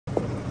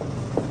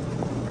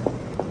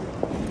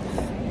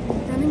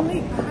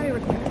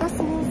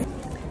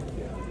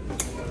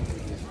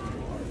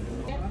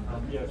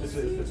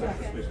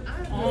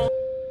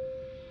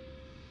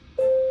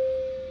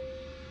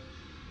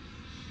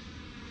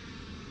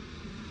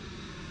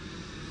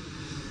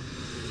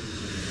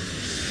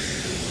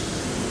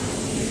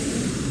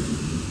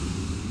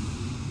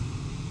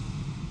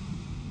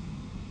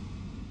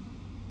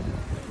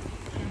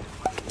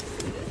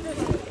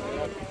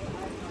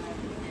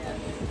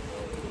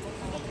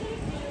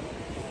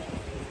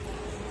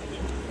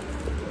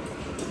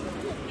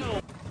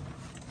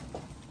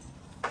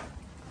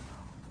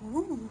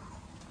Ooh.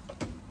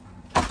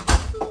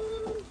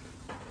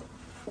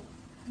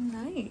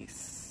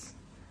 Nice.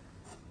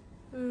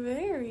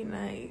 Very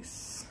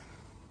nice.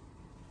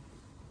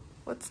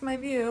 What's my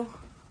view?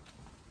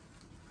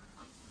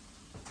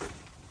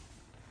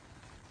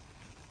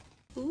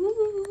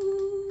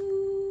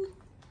 Ooh.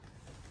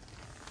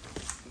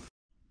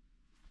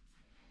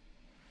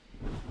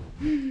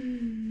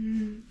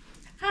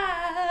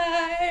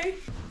 Hi.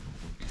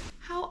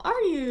 How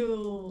are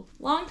you?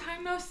 Long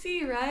time no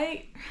see,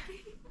 right?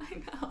 I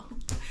know.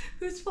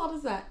 Whose fault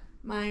is that?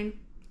 Mine.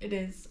 It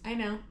is. I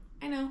know.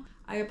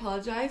 I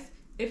apologize.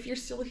 If you're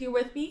still here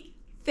with me,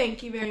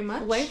 thank you very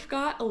much. Life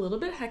got a little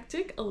bit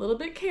hectic, a little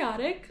bit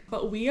chaotic,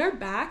 but we are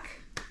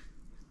back.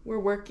 We're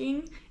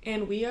working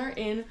and we are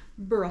in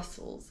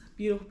Brussels.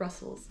 Beautiful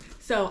Brussels.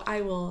 So I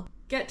will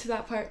get to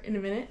that part in a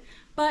minute,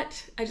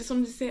 but I just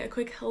wanted to say a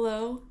quick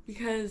hello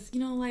because,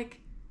 you know,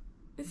 like,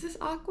 is this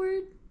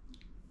awkward?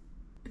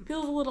 It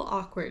feels a little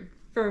awkward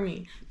for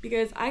me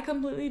because I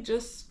completely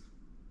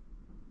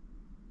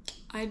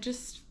I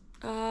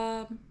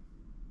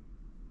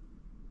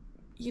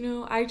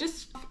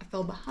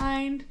fell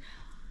behind.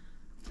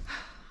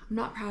 I'm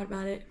not proud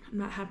about it. I'm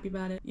not happy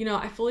about it. You know,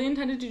 I fully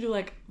intended to do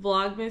like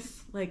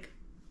Vlogmas like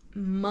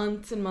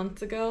months and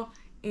months ago,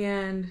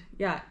 and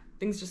yeah,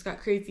 things just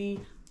got crazy.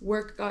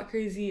 Work got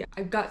crazy.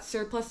 I got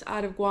surplus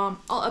out of Guam.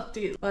 I'll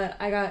update, but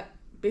I got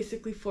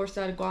basically forced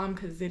out of Guam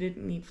because they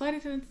didn't need flight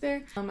attendants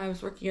there. I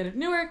was working out of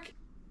Newark.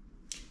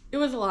 It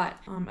was a lot.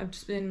 I've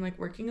just been like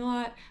working a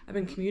lot. I've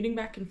been commuting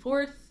back and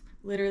forth,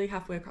 literally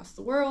halfway across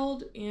the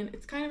world, and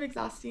it's kind of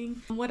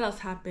exhausting. What else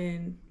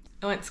happened?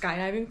 I went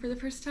skydiving for the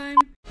first time.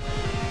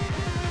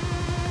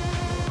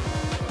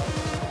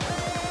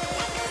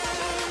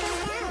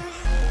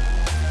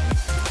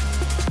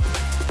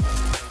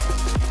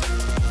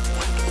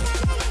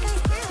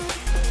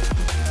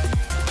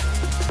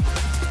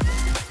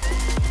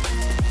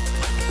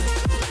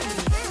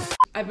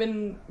 I've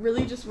been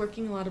really just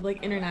working a lot of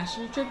like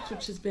international trips,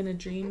 which has been a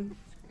dream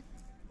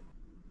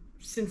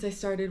since I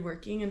started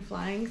working and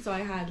flying. So I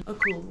had a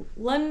cool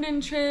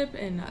London trip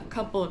and a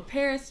couple of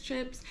Paris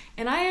trips,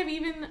 and I have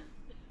even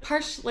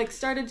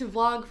started to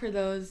vlog for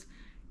those,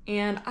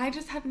 and I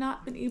just have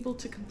not been able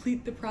to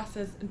complete the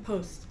process and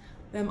post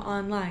them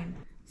online.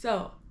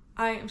 So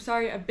I am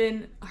sorry, I've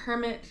been a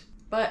hermit,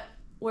 but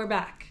we're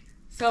back.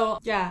 So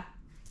yeah,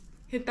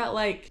 hit that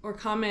like or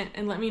comment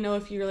and let me know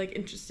if you're like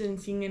interested in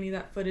seeing any of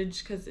that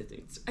footage, because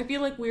I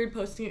feel like weird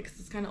posting it because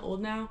it's kind of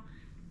old now.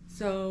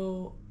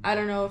 So I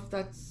don't know if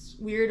that's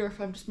weird or if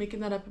I'm just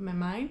making that up in my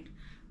mind,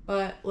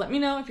 but let me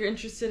know if you're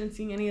interested in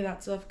seeing any of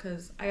that stuff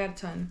because I got a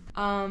ton.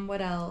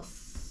 What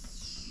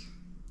else?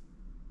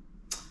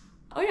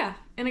 Oh yeah,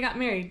 and I got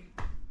married.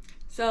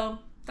 So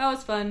that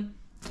was fun.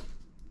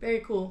 Very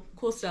cool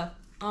stuff.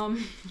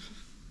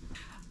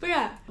 But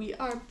yeah, we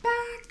are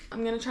back.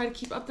 I'm gonna try to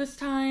keep up this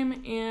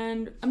time,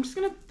 and I'm just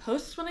gonna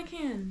post when I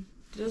can.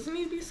 It doesn't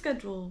need to be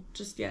scheduled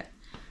just yet.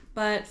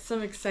 But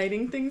some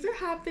exciting things are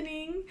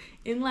happening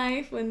in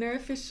life. When they're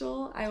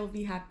official, I will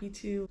be happy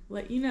to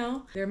let you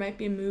know. There might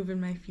be a move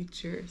in my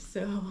future,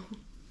 so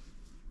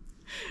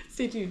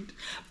stay tuned.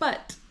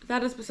 But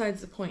that is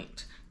besides the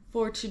point.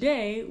 For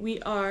today, we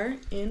are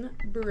in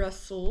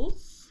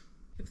Brussels.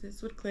 If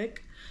this would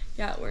click.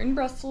 Yeah, we're in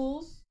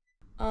Brussels.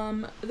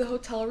 The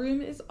hotel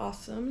room is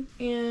awesome,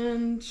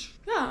 and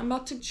yeah, I'm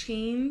about to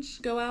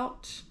change, go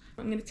out.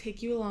 I'm gonna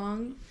take you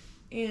along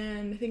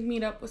and I think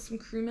meet up with some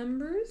crew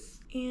members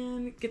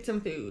and get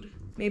some food.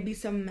 Maybe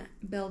some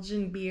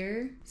Belgian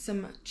beer,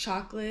 some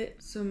chocolate,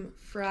 some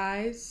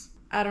fries.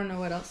 I don't know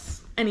what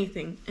else.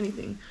 Anything.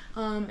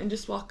 And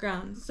just walk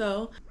around.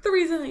 So the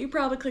reason that you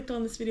probably clicked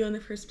on this video in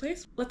the first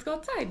place, let's go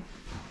outside.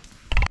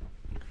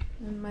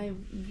 And my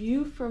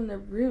view from the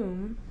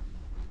room,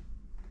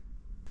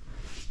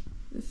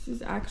 this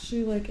is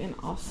actually like an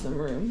awesome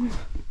room.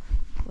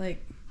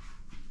 Like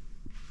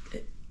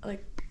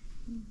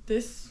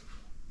this,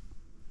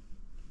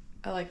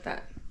 I like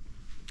that.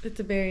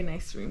 It's a very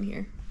nice room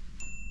here.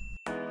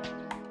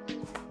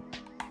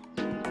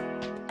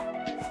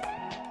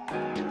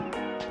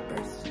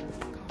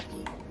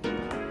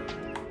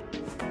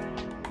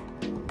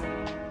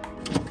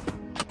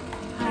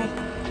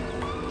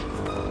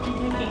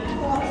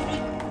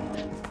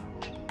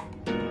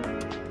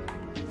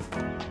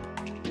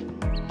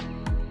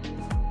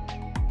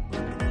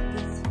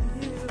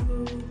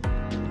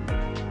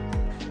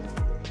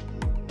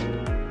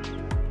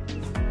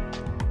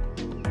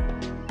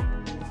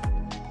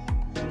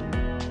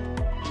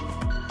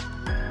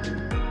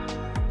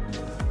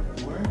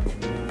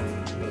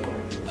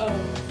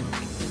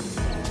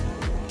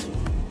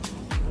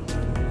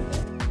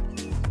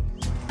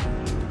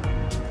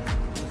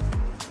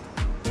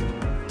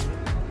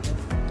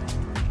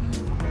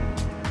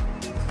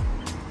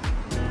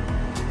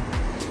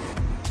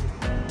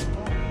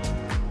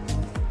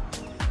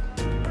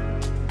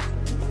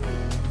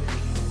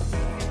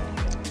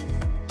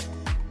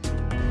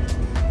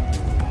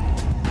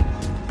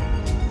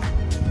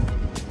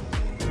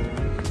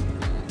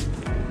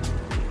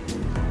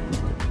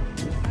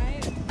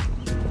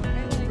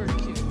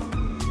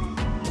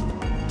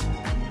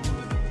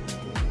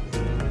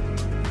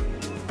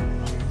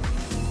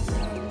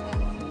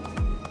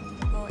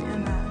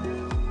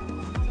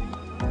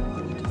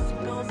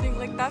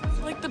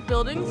 Like the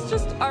buildings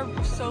just are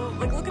so,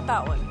 like look at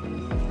that one.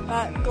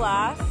 That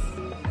glass.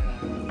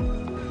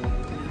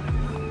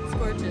 It's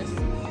gorgeous.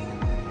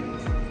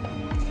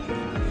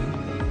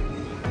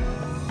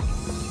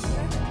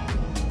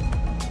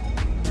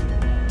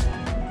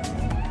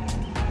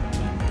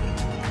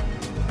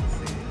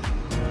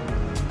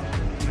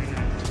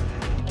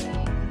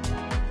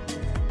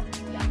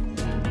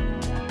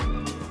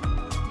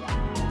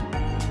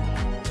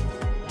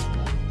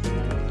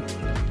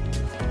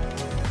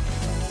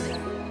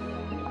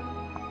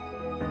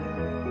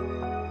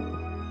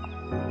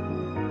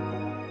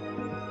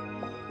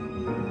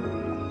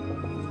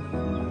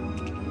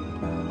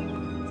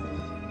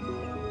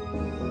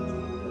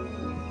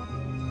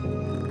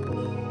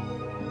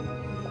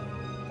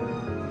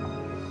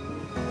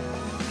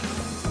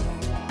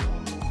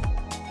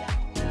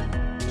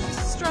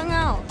 Strung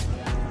out.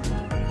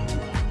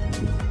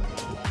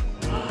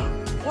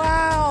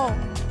 Wow.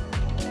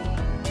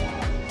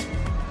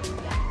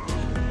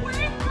 We're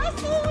in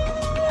Brussels.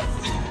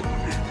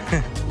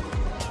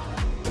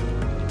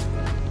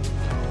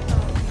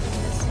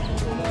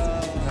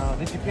 No,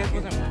 the GPS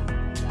wasn't.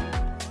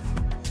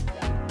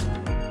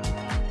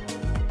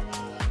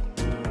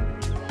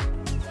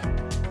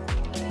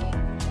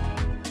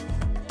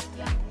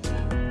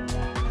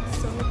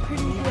 So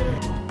pretty here.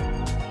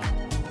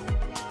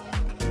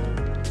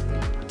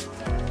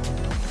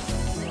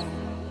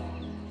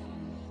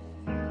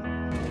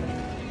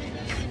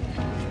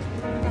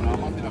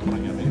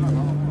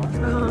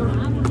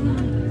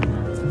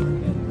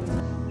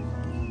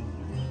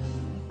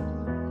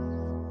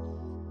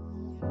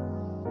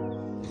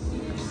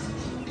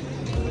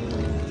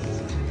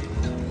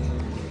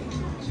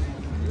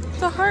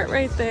 It's a heart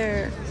right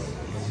there.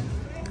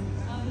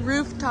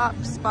 Rooftop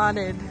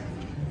spotted.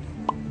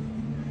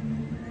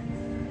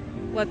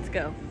 Let's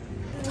go.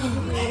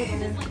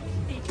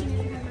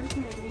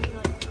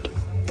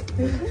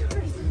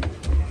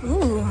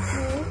 Ooh.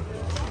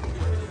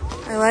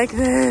 I like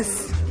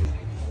this.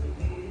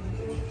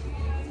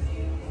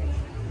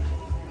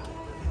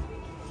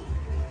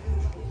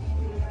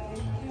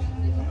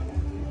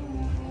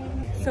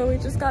 So we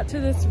just got to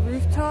this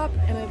rooftop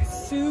and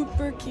it's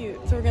super cute.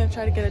 So we're gonna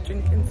try to get a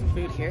drink and some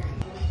food here.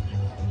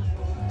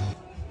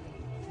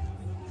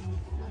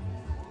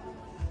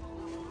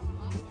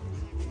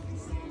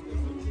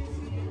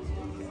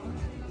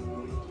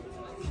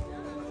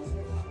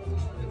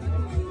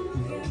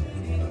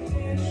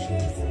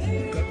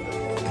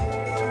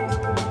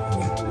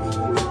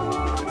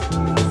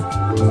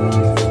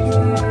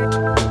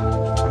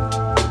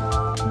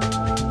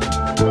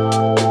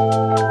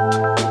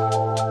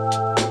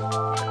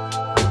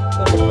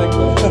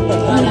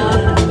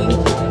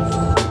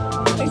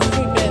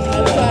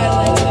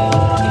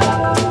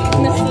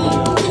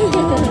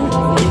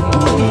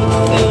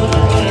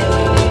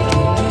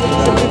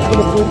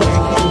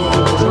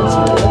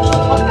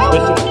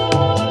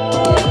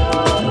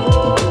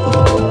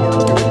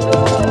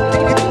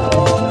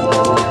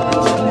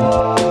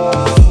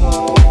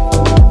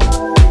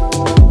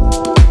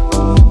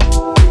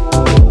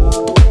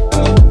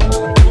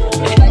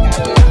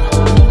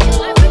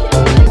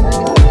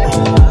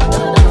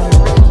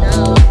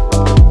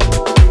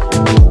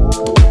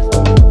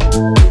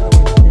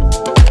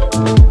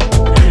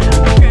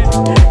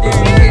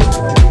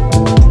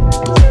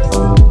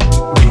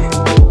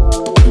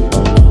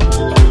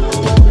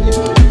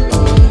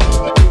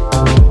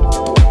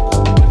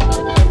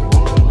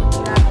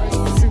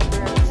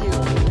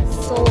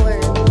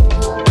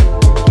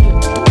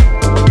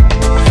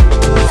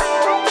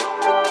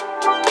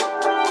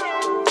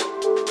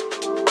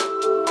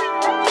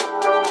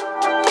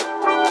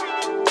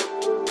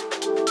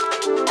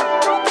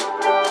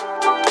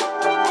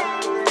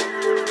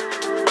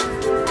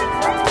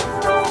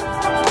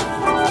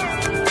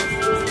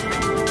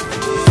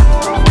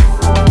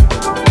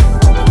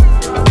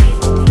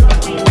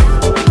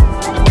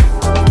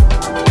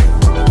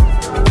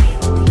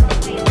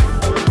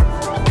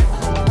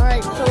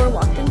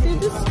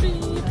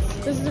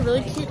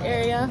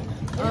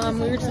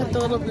 We were just at the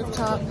little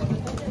rooftop,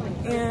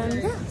 and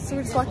yeah, so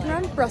we're just walking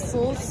around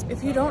Brussels.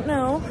 If you don't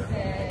know,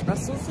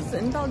 Brussels is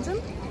in Belgium.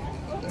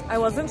 I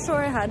wasn't sure,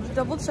 I had to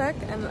double check,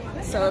 and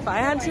so if I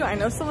had to, I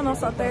know someone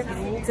else out there.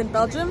 It's in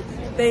Belgium.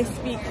 They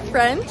speak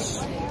French,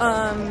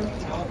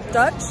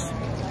 Dutch,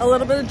 a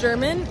little bit of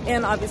German,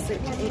 and obviously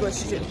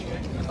English too.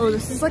 Oh,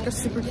 this is like a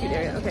super cute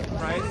area. Okay,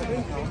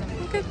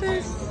 look at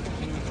this.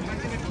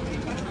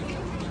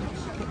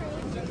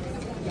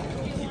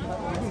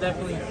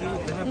 Definitely cute.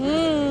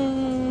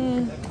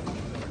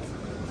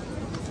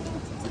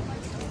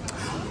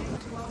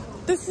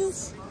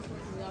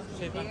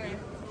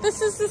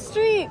 This is the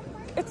street.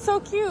 It's so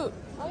cute.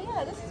 Oh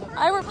yeah, this is.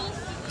 I remember.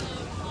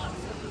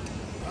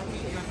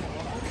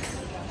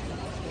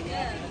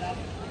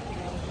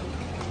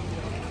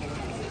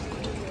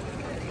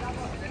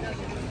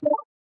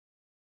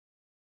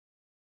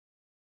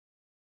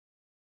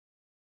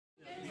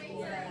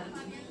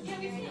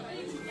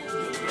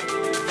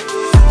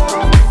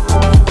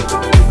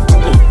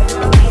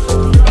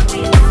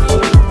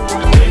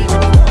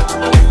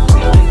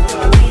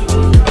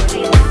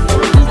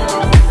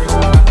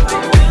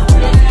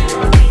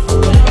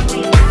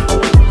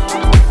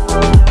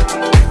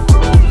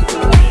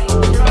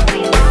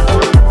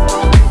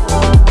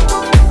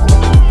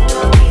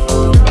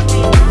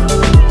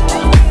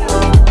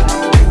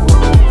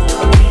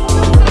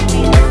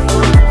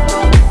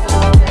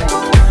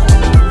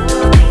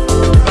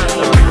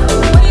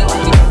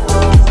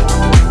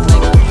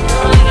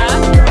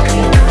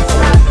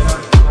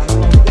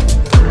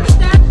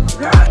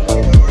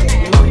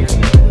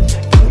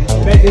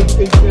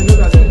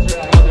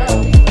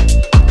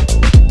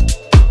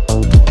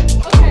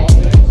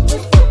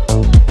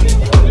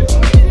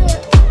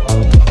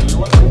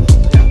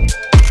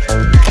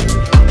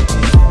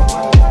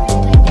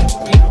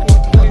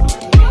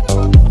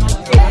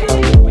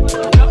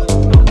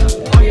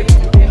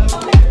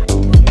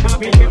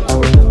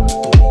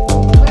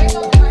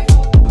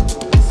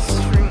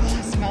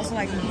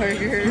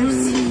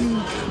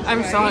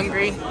 I'm so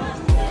hungry.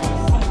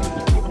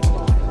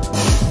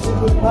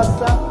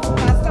 Pasta?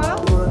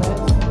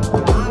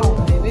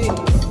 Wow, baby.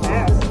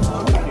 Fast.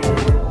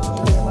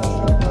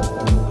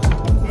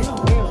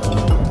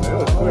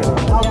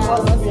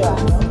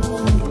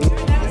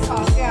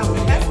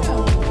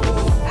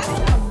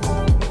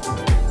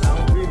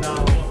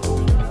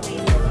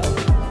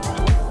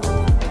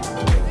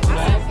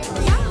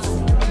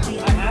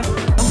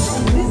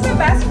 This is the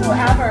best food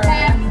ever.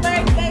 Happy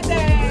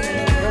birthday!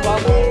 You're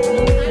welcome.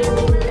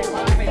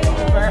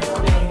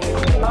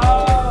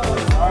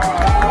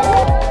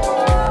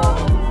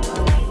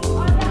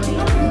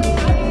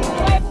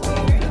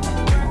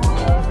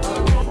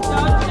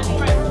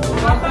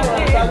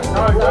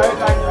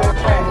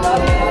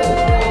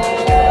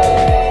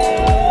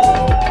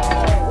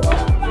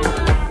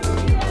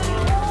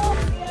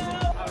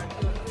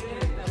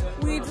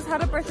 We just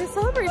had a birthday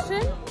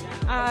celebration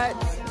at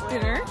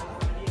dinner.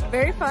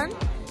 Very fun.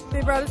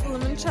 They brought us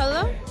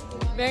limoncello.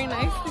 Very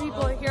nice. The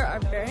people here are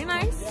very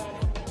nice.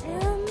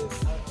 And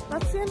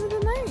that's the end of the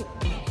night.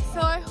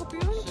 So I hope you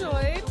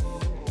enjoyed.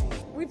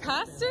 We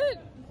passed it.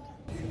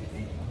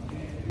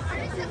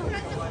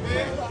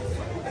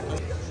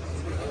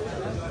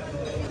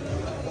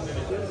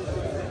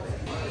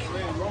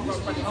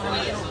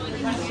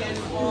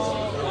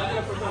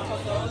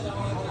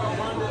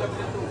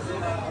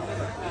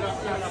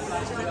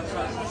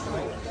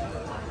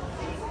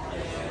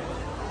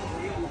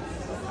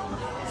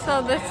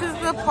 So this is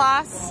the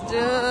Place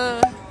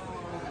de...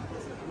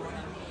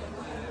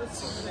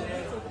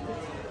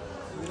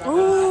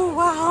 Oh,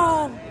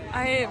 wow.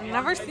 I have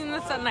never seen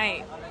this at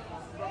night.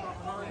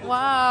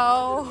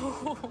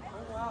 Wow.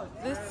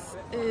 This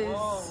is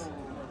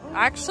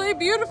actually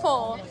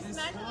beautiful.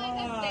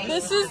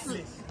 This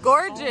is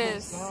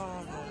gorgeous.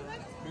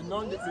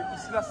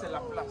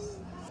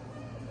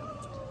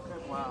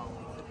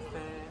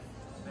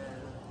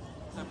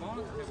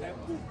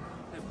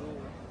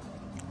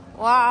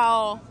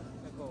 Wow.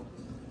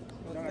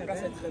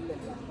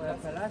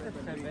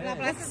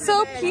 It's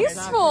so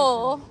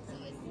peaceful.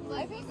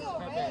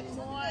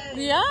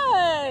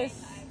 Yes.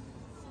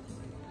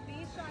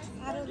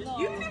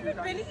 You've never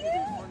been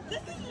here?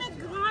 This is La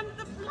Grande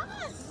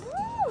Place.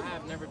 I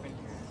have never been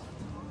here.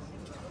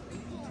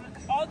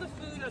 All the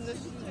food on the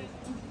street.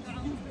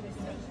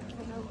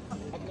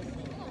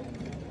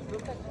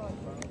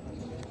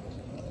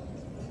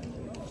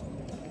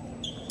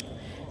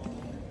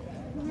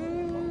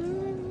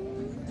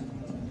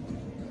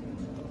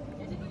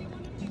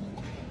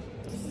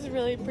 This is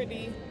really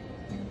pretty.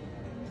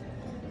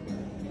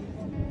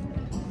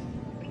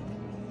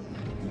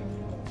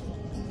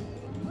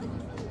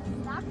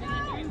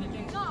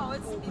 No,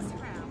 it's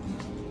crown.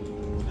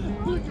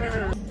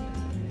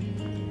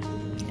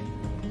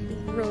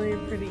 Really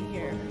pretty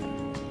here.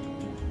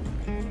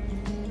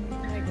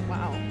 Like,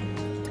 wow.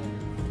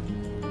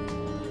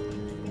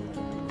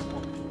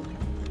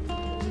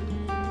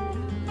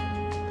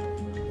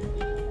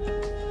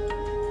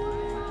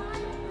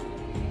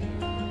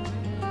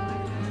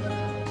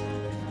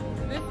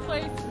 This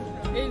place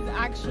is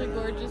actually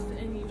gorgeous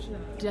and you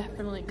should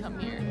definitely come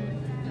here.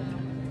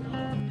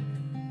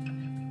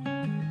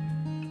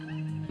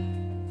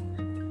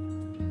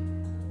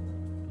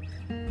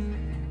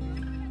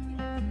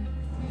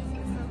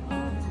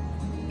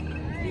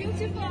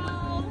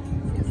 Beautiful.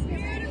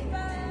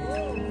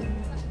 Beautiful.